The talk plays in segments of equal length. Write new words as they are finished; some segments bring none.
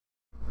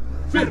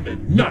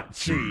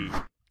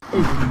FemiNotSee.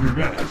 Opening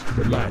your eyes to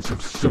the lies of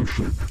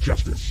social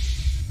justice.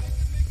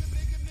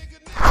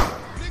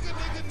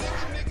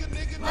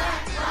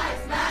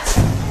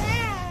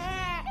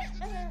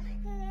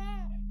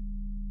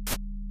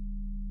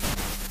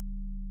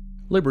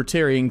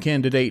 Libertarian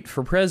candidate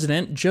for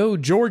president Joe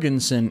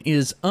Jorgensen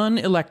is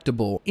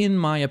unelectable, in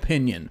my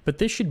opinion. But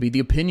this should be the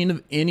opinion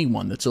of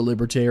anyone that's a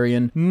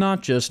libertarian,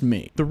 not just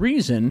me. The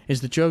reason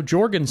is that Joe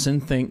Jorgensen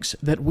thinks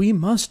that we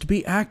must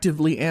be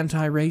actively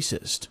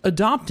anti-racist.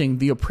 Adopting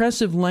the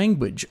oppressive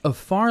language of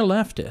far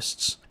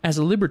leftists as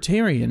a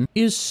libertarian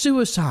is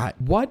suicide.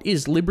 What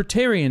is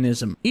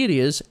libertarianism? It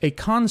is a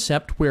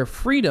concept where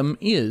freedom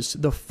is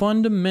the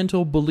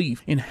fundamental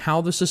belief in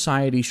how the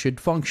society should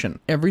function.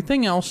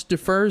 Everything else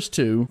defers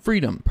to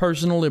freedom,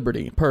 personal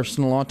liberty,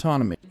 personal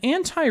autonomy.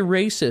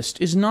 Anti-racist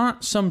is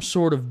not some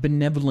sort of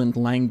benevolent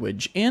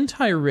language.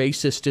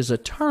 Anti-racist is a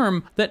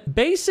term that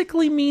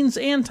basically means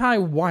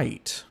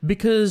anti-white,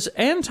 because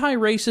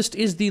anti-racist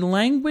is the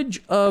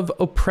language of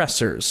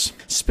oppressors,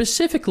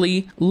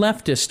 specifically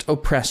leftist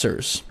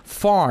oppressors.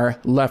 Far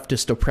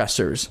leftist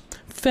oppressors,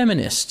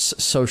 feminists,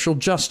 social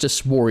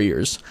justice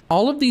warriors,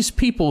 all of these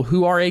people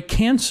who are a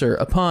cancer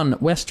upon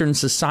Western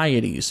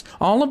societies,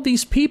 all of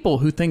these people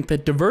who think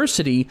that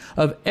diversity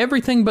of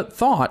everything but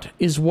thought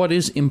is what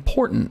is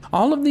important,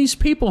 all of these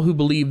people who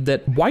believe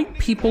that white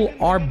people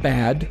are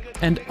bad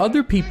and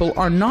other people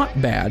are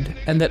not bad,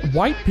 and that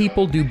white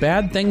people do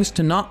bad things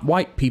to not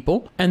white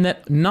people, and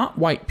that not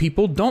white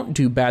people don't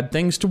do bad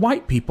things to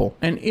white people.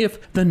 And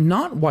if the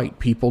not white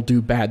people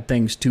do bad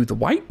things to the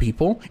white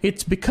people,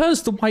 it's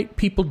because the white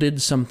people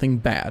did something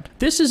bad.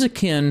 This is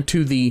akin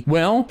to the,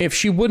 well, if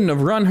she wouldn't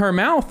have run her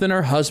mouth, then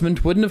her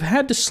husband wouldn't have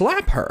had to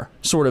slap her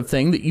sort of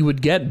thing that you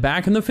would get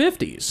back in the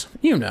 50s.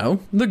 You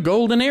know, the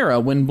golden era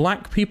when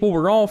black people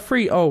were all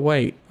free. Oh,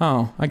 wait.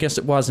 Oh, I guess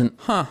it wasn't.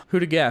 Huh,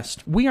 who'd have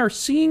guessed? We are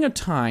seeing a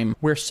time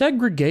where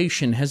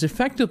segregation has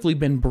effectively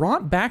been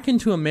brought back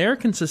into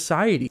American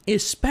society,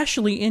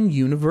 especially in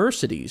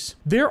universities.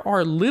 There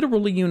are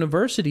literally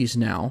universities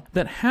now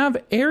that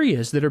have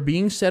areas that are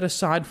being set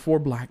aside for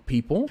black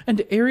people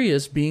and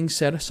areas being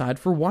set aside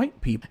for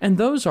white people. And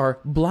those are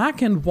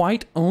black and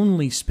white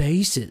only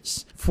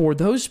spaces for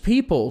those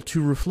people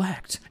to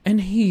reflect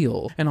and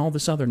heal and all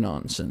this other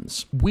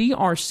nonsense. We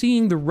are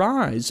seeing the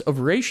rise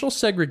of racial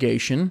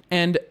segregation,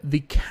 and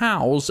the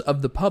cows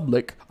of the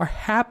public are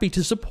happy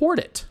to support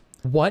it.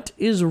 What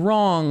is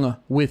wrong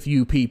with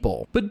you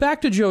people? But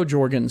back to Joe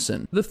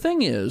Jorgensen. The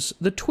thing is,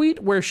 the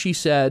tweet where she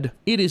said,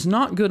 "It is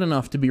not good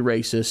enough to be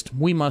racist,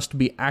 we must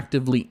be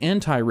actively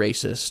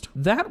anti-racist,"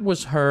 that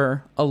was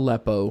her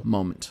Aleppo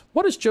moment.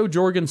 What does Joe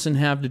Jorgensen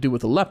have to do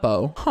with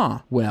Aleppo?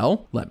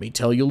 Well, let me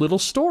tell you a little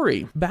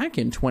story. Back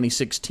in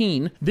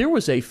 2016, there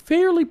was a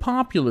fairly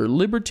popular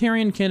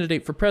libertarian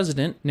candidate for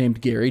president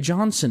named Gary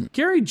Johnson.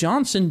 Gary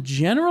Johnson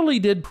generally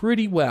did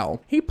pretty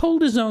well. He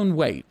pulled his own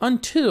weight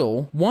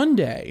until one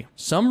day,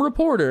 some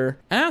reporter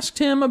asked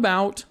him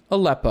about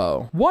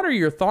Aleppo. What are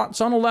your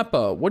thoughts on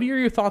Aleppo? What are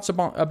your thoughts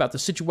about the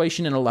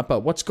situation in Aleppo?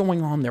 What's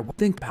going on there?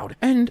 Think about it.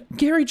 And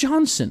Gary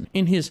Johnson,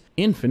 in his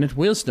infinite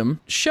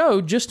wisdom,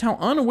 showed just how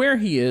unaware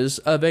he is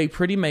of a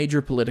pretty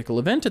major political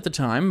event at the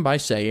time by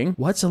saying,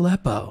 "What's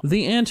Aleppo?"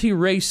 The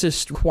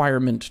anti-racist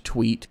requirement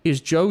tweet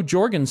is Joe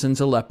Jorgensen's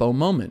Aleppo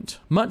moment.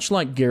 Much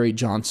like Gary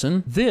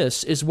Johnson,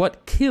 this is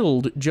what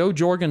killed Joe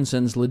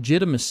Jorgensen's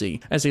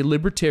legitimacy as a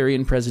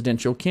libertarian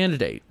presidential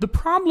candidate. The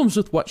problems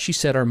with what she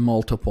said are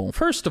multiple.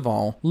 First of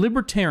all,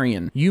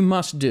 libertarian, you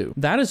must do.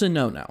 That is a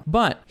no-no.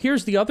 But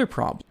here's the other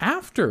problem.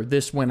 After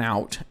this went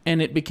out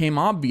and it became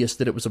obvious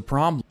that it was a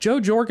problem, Joe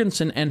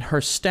Jorgensen and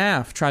her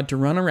staff tried to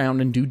run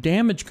around and do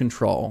damage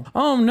control.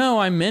 Oh no,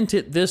 I meant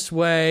it this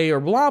way, or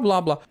blah,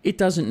 blah, blah. It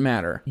doesn't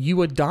matter.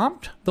 You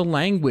adopt the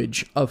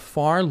language of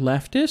far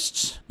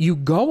leftists, you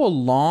go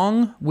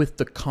along with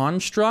the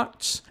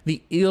constructs,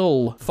 the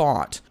ill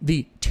thought,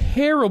 the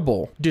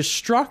terrible,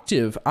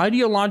 destructive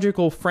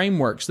ideological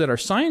frameworks that are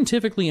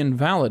scientifically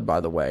invalid, by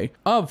the way,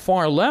 of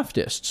far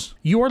leftists.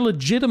 You're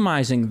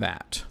legitimizing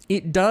that.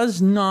 It does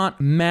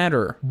not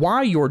matter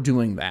why you're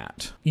doing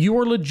that.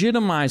 You're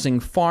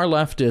legitimizing far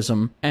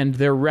leftism and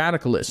their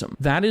radicalism.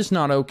 That is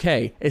not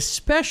okay,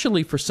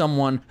 especially for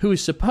someone who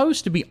is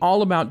supposed to be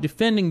all about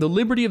defending the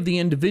liberty of the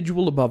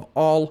individual above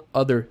all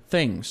other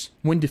things.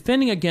 When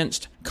defending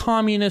against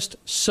communist,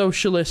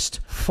 socialist,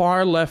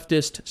 far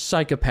leftist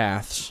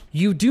psychopaths,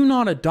 you do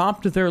not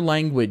adopt their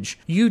language.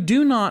 You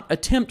do not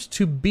attempt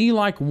to be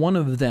like one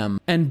of them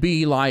and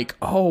be like,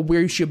 oh,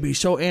 we should be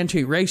so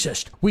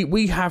anti-racist.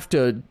 We have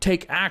to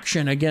take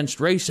action against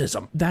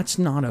racism. That's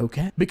not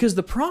okay. Because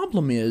the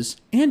problem is,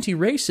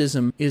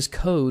 anti-racism is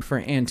code for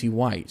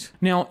anti-white.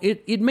 Now,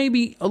 it may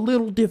be a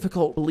little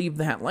difficult to believe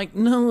that. Like,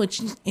 no,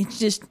 it's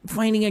just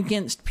fighting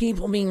against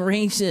people being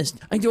racist.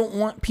 I don't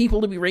want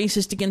people to be racist.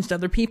 racist against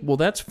other people. Well,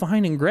 that's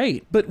fine and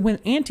great. But when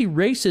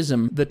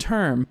anti-racism, the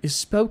term, is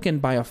spoken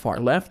by a far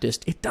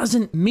leftist, it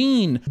doesn't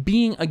mean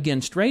being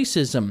against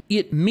racism.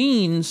 It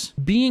means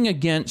being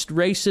against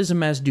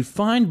racism as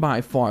defined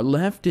by far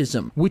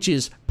leftism, which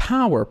is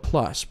power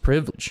plus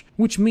privilege,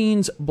 which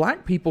means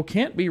black people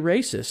can't be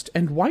racist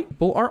and white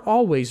people are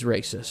always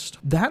racist.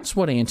 That's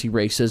what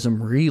anti-racism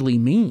really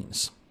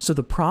means. So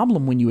the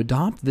problem when you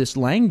adopt this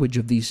language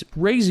of these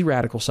crazy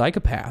radical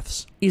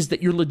psychopaths is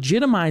that you're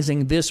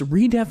legitimizing this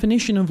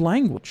redefinition of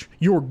language.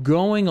 You're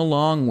going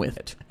along with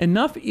it.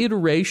 Enough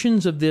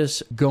iterations of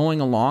this going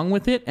along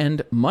with it,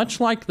 and much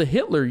like the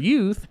Hitler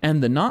Youth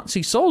and the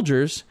Nazi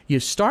soldiers, you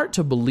start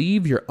to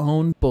believe your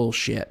own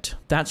bullshit.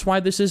 That's why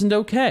this isn't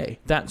okay.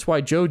 That's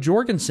why Jo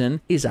Jorgensen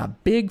is a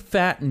big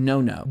fat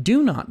no-no.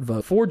 Do not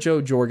vote for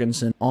Jo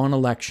Jorgensen on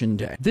election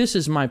day. This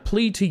is my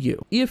plea to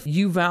you. If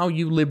you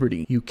value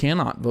liberty, you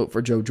cannot vote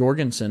for Jo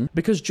Jorgensen,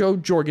 because Jo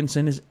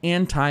Jorgensen is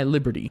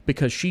anti-liberty,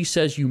 because she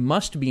says you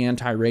must be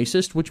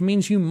anti-racist, which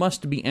means you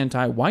must be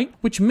anti-white,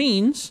 which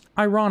means,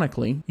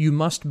 ironically, you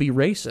must be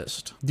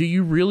racist. Do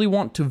you really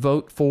want to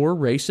vote for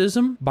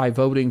racism by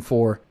voting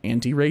for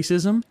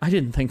anti-racism? I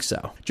didn't think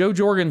so. Jo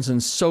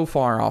Jorgensen's so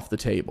far off the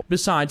table.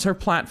 Besides, her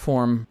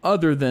platform,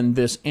 other than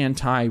this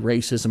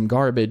anti-racism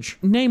garbage,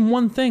 name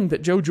one thing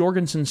that Jo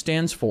Jorgensen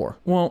stands for.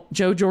 Well,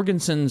 Jo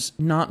Jorgensen's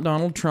not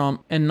Donald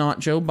Trump and not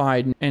Joe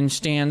Biden and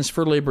stands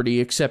for liberty,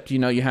 except,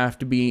 you have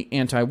to be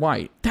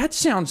anti-white. That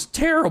sounds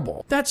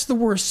terrible. That's the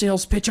worst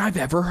sales pitch I've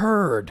ever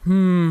heard.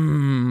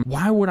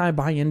 Why would I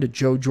buy into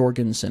Jo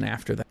Jorgensen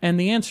after that? And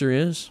the answer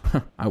is,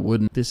 I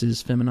wouldn't. This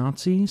is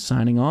FemiNotSee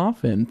signing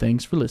off, and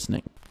thanks for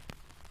listening.